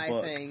eyes Mad in the Eye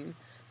book. thing,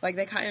 like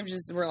they kind of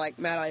just were like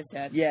Mad Eye's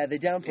dead. Yeah, they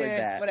downplayed Eh,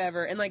 that.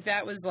 whatever. And like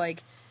that was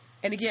like,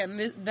 and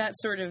again, that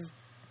sort of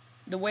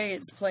the way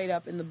it's played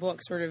up in the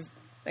book, sort of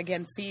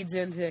again feeds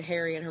into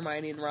Harry and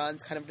Hermione and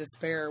Ron's kind of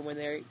despair when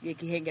they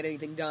can't get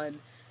anything done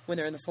when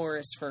they're in the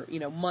forest for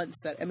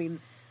months.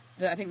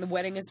 I think the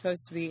wedding is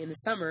supposed to be in the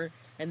summer,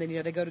 and then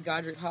they go to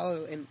Godric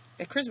Hollow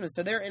at Christmas.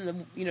 So they're in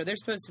the they're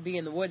supposed to be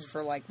in the woods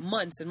for like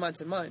months and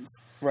months and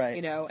months.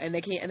 Right. And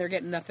they can't, and they're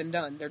getting nothing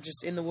done. They're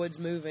just in the woods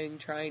moving,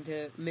 trying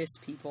to miss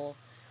people,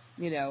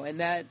 and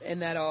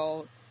that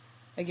all,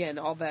 again,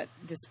 all that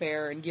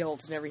despair and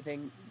guilt and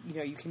everything,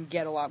 you can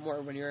get a lot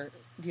more when you're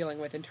dealing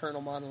with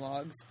internal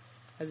monologues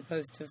as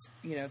opposed to,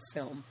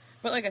 film.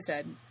 But like I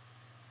said,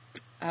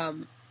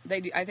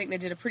 I think they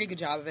did a pretty good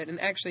job of it. And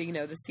actually,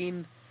 the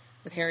scene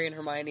with Harry and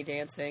Hermione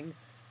dancing,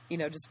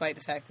 despite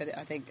the fact that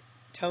I think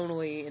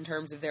tonally, in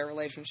terms of their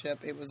relationship,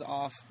 it was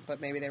off, but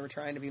maybe they were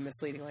trying to be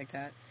misleading like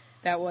that.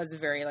 That was a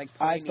very I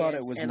poignant thought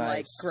it was and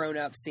nice. grown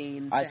up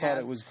scene. I to thought have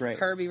it was great.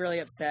 Her be really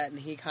upset, and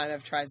he kind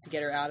of tries to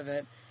get her out of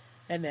it,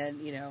 and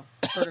then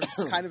sort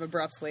of kind of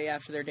abruptly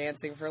after they're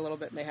dancing for a little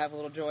bit and they have a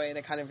little joy,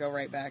 they kind of go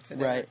right back to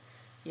their Right.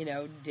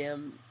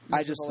 dim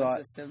I just miserable thought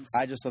existence.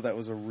 that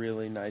was a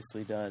really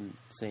nicely done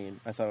scene.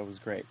 I thought it was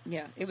great.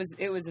 Yeah, it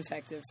was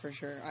effective for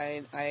sure.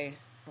 I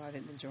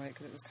didn't enjoy it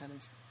because it was kind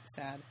of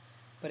sad,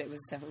 but it was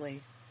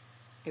definitely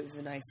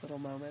a nice little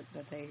moment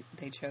that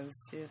they chose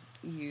to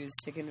use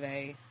to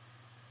convey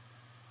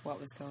what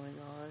was going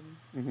on.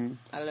 Mm-hmm.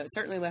 I don't know. It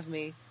certainly left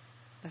me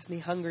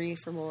hungry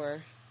for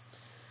more.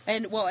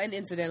 And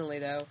incidentally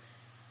though,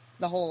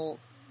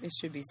 it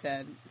should be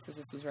said, since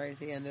this was right at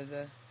the end of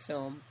the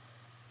film,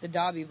 the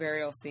Dobby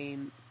burial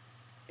scene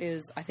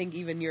is, I think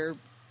even your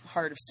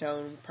heart of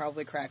stone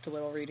probably cracked a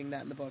little reading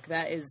that in the book.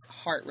 That is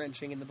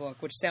heart-wrenching in the book,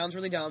 which sounds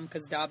really dumb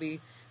because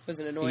Dobby was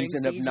an annoying He's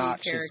an CG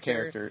obnoxious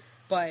character.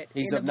 But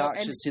He's in the book-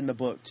 obnoxious in the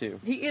book too.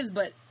 he is,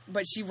 but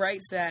she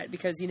writes that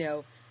because,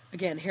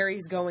 again,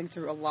 Harry's going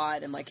through a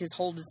lot, and like his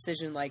whole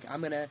decision, like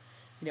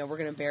we're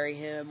gonna bury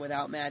him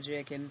without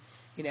magic, and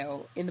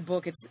in the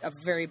book it's a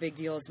very big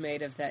deal is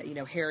made of that.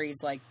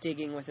 Harry's like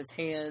digging with his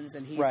hands,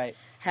 and he's Right.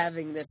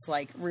 having this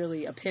like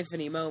really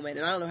epiphany moment,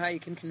 and I don't know how you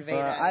can convey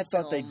that. in I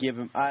thought film. they'd give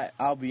him.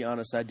 I'll be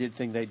honest. I did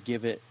think they'd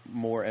give it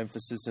more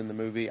emphasis in the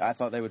movie. I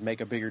thought they would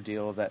make a bigger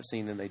deal of that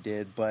scene than they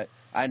did. But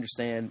I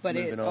understand. But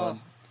moving on.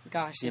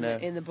 Gosh, You in, know.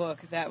 in the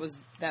book, that was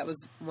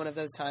one of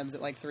those times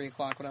at like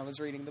 3:00 when I was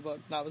reading the book,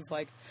 and I was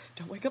like,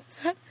 "Don't wake up,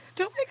 Matt!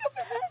 Don't wake up,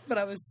 Matt!" But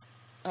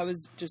I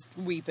was just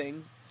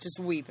weeping.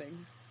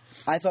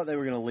 I thought they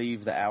were going to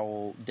leave the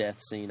owl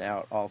death scene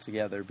out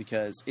altogether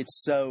because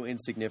it's so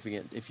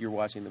insignificant if you're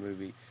watching the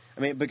movie. I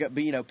mean, but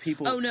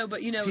people. Oh no, but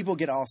people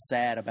get all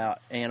sad about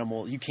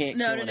animal. You can't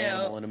kill an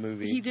animal in a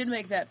movie. He did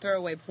make that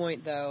throwaway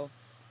point though,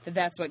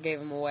 that's what gave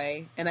him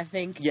away, and I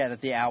think Yeah,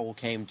 that the owl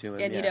came to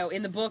him. And yeah.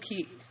 in the book,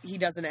 he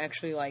doesn't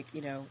actually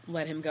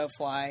let him go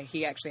fly.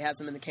 He actually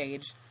has him in the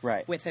cage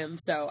Right. with him.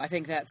 So I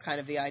think that's kind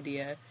of the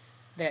idea.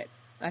 That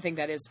I think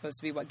that is supposed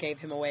to be what gave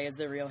him away as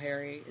the real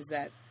Harry. Is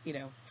that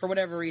for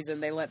whatever reason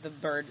they let the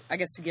bird, I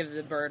guess, to give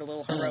the bird a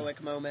little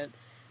heroic moment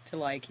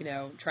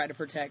to try to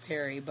protect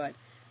Harry, but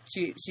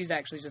she's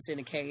actually just in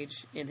a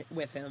cage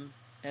with him,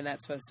 and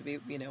that's supposed to be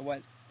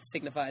what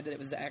signified that it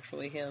was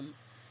actually him.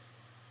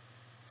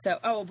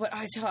 So, but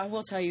I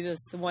will tell you this: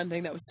 the one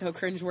thing that was so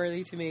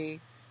cringeworthy to me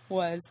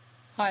was,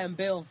 "Hi, I'm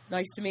Bill.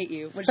 Nice to meet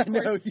you." Which, of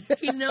course,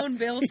 he's known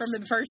Bill from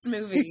the first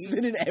movie. He's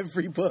been in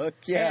every book,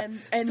 yeah.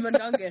 And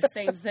Mundungus,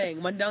 same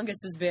thing. Mundungus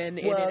has been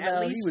in it at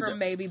least from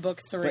maybe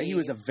book 3. But he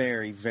was a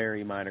very,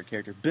 very minor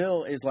character.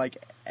 Bill is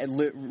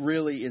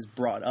really is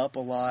brought up a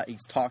lot.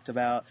 He's talked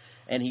about,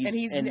 and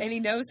he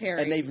knows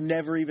Harry. And they've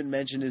never even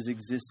mentioned his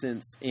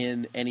existence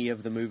in any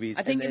of the movies.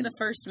 I think in the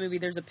first movie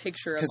there's a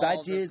picture of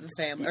all the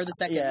family, or the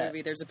second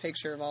movie there's a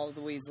picture of all of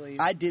the Weasleys.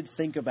 I did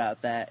think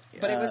about that,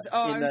 but it was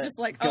I was just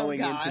like,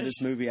 going into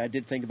this movie, I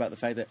did think about the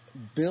fact that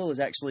Bill is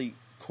actually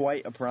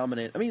quite a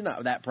prominent. I mean,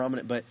 not that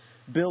prominent, but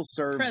Bill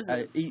serves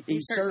he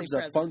serves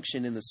a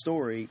function in the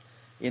story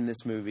in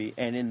this movie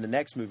and in the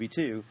next movie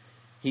too.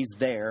 He's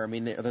there. I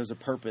mean, there's a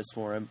purpose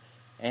for him,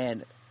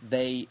 and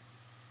they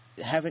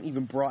haven't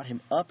even brought him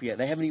up yet.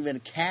 They haven't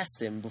even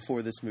cast him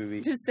before this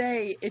movie. To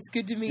say, it's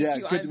good to meet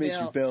you, good to meet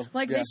you, Bill.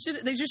 Like, they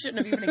just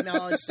shouldn't have even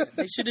acknowledged it.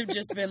 They should have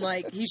just been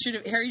like,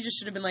 Harry just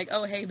should have been like,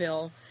 oh, hey,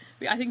 Bill.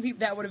 I think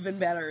that would have been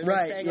better.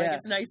 Right, saying, like,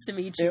 it's nice to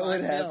meet you,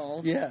 I'm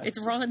Bill. Yeah. It's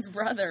Ron's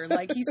brother.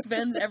 Like, he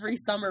spends every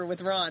summer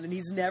with Ron, and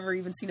he's never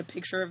even seen a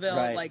picture of Bill.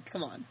 Right. Like,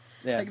 come on.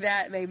 Yeah. Like,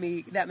 that made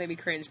me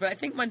cringe. But I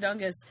think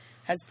Mundungus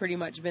has pretty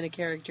much been a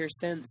character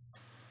since...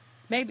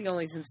 Maybe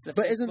only since the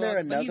But isn't there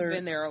book, another... But he's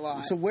been there a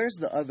lot. So where's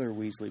the other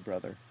Weasley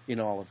brother in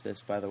all of this,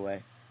 by the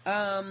way?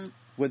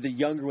 With the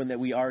younger one that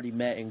we already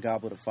met in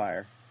Goblet of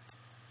Fire.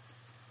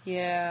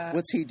 Yeah.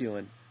 What's he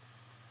doing?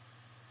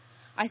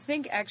 I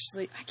think,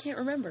 actually... I can't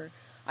remember.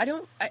 I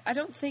don't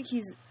think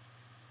he's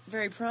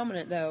very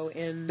prominent, though,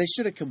 in... They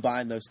should have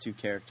combined those two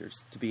characters,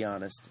 to be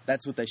honest.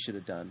 That's what they should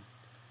have done.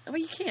 Well,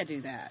 you can't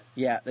do that.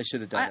 Yeah, they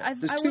should have done it.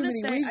 There's too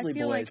many Weasley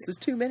boys. Like, there's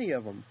too many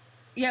of them.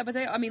 Yeah, but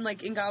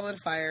like, in Goblet of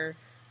Fire...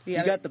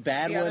 You got the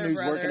bad one who's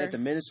working at the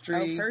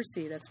ministry. Oh,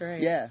 Percy, that's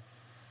right. Yeah.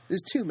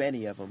 There's too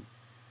many of them.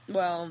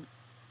 Well,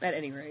 at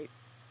any rate,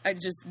 I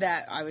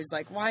was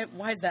like, why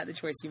is that the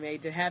choice you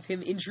made, to have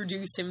him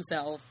introduce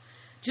himself?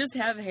 Just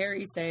have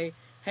Harry say,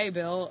 hey,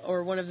 Bill,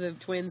 or one of the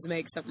twins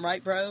make something,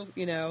 right, bro?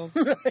 You know?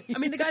 Right. I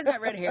mean, the guy's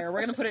got red hair. We're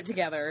going to put it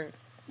together.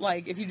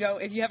 Like, if you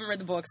haven't read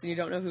the books and you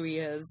don't know who he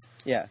is.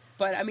 Yeah.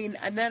 But,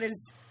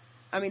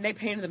 they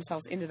painted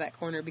themselves into that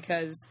corner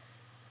because...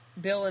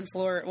 Bill and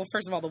Fleur... Well,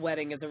 first of all, the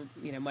wedding is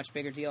a much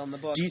bigger deal in the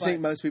book. Do you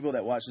think most people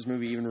that watch this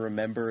movie even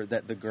remember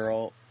that the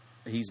girl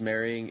he's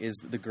marrying is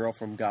the girl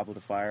from Goblet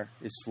of Fire?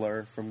 Is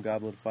Fleur from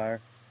Goblet of Fire?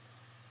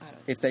 I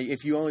don't know.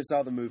 If you only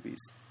saw the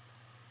movies.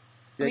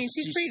 I mean,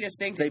 she's pretty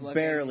distinctive They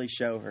barely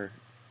show her.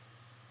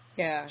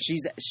 Yeah.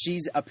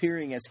 She's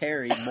appearing as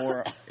Harry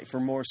for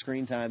more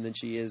screen time than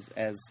she is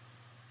as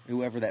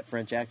whoever that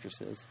French actress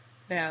is.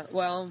 Yeah,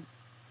 well,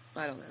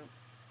 I don't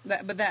know.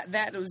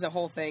 That was a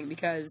whole thing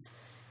because...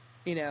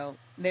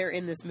 they're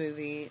in this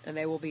movie, and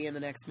they will be in the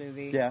next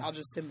movie. Yeah. I'll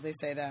just simply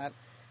say that.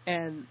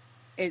 And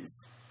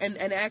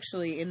and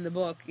actually, in the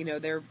book,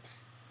 they're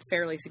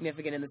fairly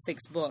significant in the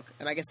 6th book,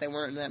 and I guess they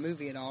weren't in that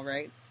movie at all,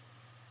 right?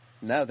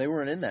 No, they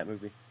weren't in that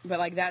movie. But,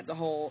 like, that's a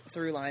whole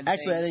through-line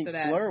Actually, thing. I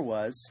think Fleur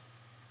was,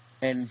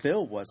 and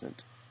Bill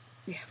wasn't.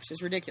 Yeah, which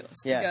is ridiculous.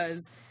 Yeah.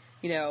 Because,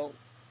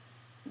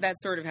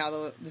 that's sort of how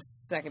the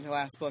second to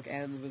last book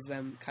ends, was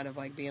them kind of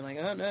like being like,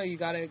 oh no, you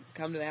gotta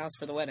come to the house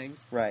for the wedding.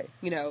 Right.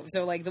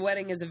 So like the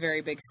wedding is a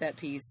very big set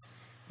piece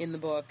in the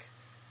book,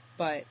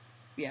 but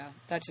yeah,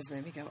 that just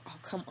made me go, oh,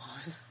 come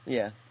on.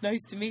 Yeah.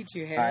 Nice to meet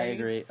you, Harry. I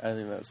agree. I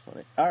think that was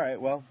funny. All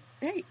right, well.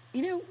 Hey,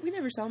 we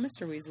never saw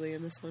Mr. Weasley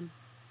in this one.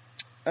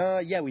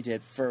 Yeah, we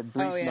did, for a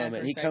brief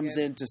moment. He comes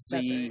in to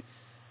see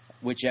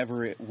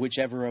whichever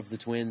of the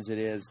twins it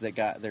is that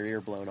got their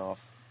ear blown off.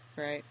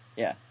 Right.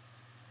 Yeah.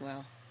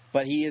 Wow.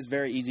 But he is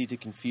very easy to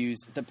confuse.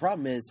 The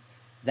problem is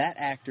that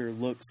actor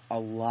looks a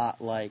lot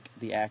like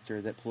the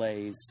actor that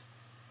plays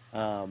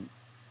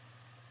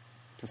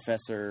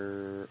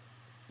Professor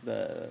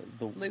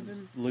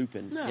Lupin.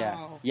 Lupin.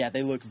 No. Yeah,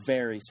 they look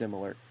very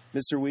similar.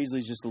 Mr.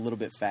 Weasley's just a little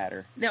bit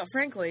fatter. Now,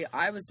 frankly,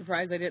 I was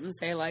surprised they didn't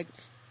say like,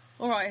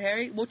 "All right,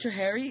 Harry, what's your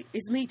Harry?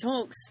 It's me,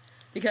 Tonks."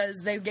 Because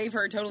they gave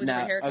her a totally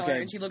different hair color,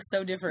 and she looks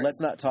so different. Let's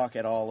not talk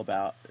at all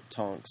about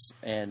Tonks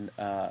and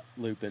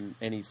Lupin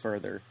any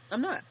further.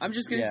 I'm not. I'm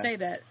just going to say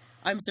that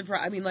I'm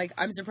surprised. I mean, like,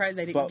 I'm surprised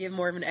they didn't give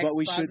more of an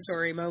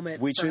expository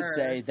moment. We should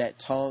say that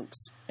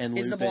Tonks and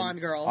Lupin is the blonde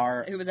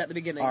girl who was at the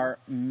beginning. Are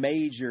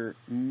major.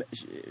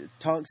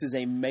 Tonks is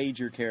a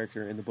major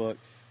character in the book.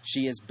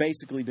 She has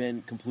basically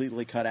been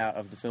completely cut out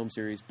of the film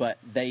series, but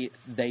they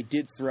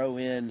did throw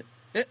in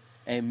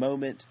a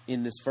moment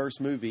in this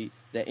first movie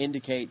that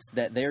indicates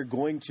that they're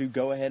going to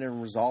go ahead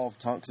and resolve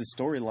Tonks'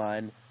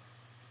 storyline,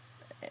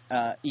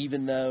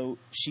 even though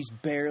she's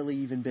barely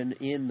even been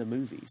in the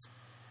movies.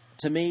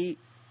 To me,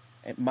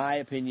 my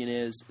opinion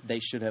is they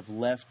should have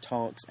left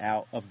Tonks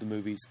out of the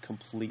movies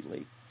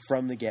completely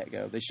from the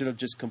get-go. They should have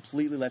just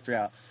completely left her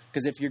out.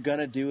 Because if you're going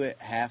to do it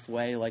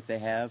halfway like they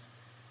have,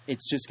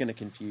 it's just going to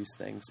confuse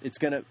things. It's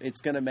going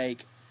to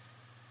make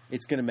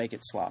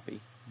it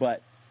sloppy.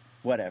 But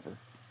whatever.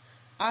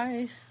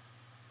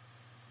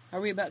 Are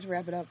we about to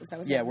wrap it up? Is that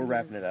what's we're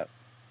wrapping it up.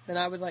 Then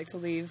I would like to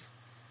leave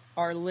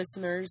our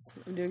listeners.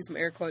 I'm doing some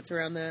air quotes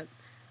around that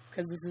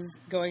because this is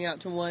going out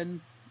to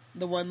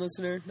the one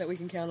listener that we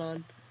can count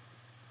on.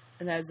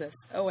 And that is this.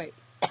 Oh, wait.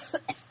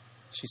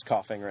 She's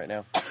coughing right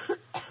now.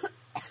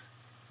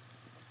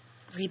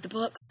 Read the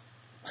books.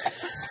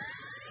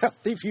 I'll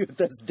leave you with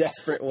those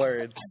desperate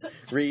words.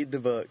 Read the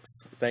books.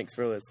 Thanks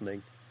for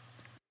listening.